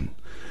concern.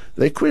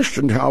 They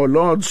questioned how a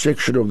large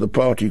section of the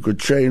party could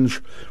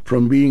change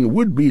from being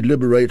would-be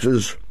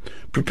liberators,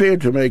 prepared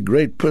to make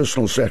great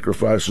personal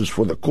sacrifices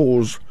for the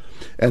cause,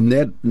 and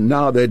that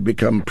now they'd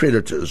become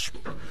predators.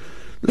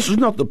 This is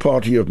not the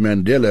party of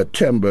Mandela,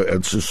 Tambo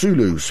and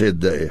Sisulu,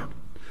 said they.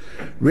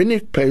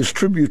 Rennick pays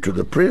tribute to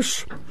the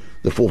press,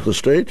 the Fourth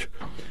Estate,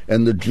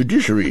 and the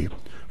judiciary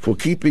for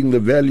keeping the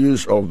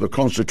values of the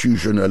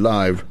Constitution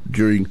alive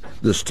during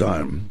this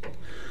time.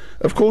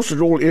 Of course, it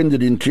all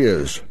ended in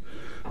tears.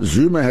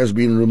 Zuma has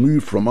been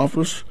removed from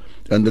office,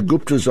 and the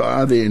Guptas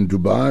are either in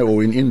Dubai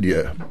or in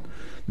India.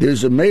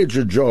 There's a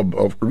major job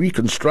of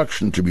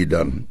reconstruction to be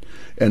done,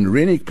 and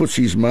Rennick puts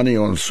his money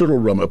on Cyril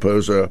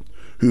Ramaphosa,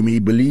 whom he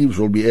believes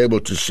will be able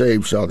to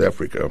save South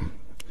Africa.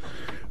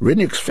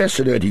 Rennick's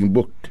fascinating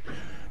book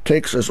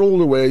takes us all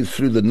the way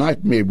through the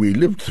nightmare we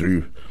lived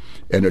through,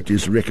 and it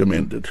is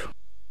recommended.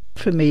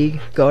 For me,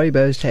 Gary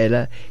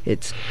Bowes-Taylor,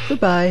 it's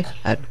goodbye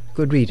and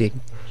good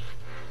reading.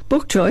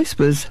 Book Choice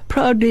was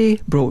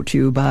proudly brought to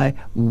you by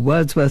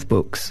Wordsworth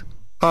Books.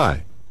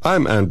 Hi,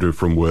 I'm Andrew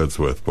from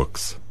Wordsworth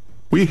Books.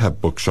 We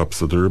have bookshops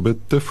that are a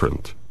bit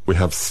different. We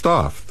have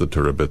staff that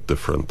are a bit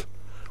different.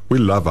 We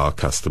love our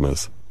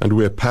customers, and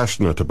we're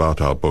passionate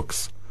about our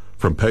books.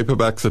 From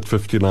paperbacks at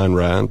 59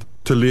 Rand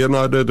to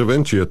Leonardo da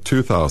Vinci at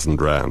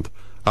 2,000 Rand,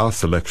 our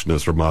selection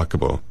is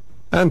remarkable.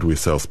 And we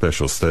sell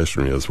special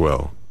stationery as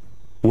well.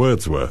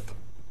 Wordsworth.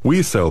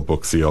 We sell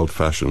books the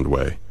old-fashioned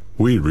way.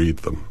 We read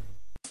them.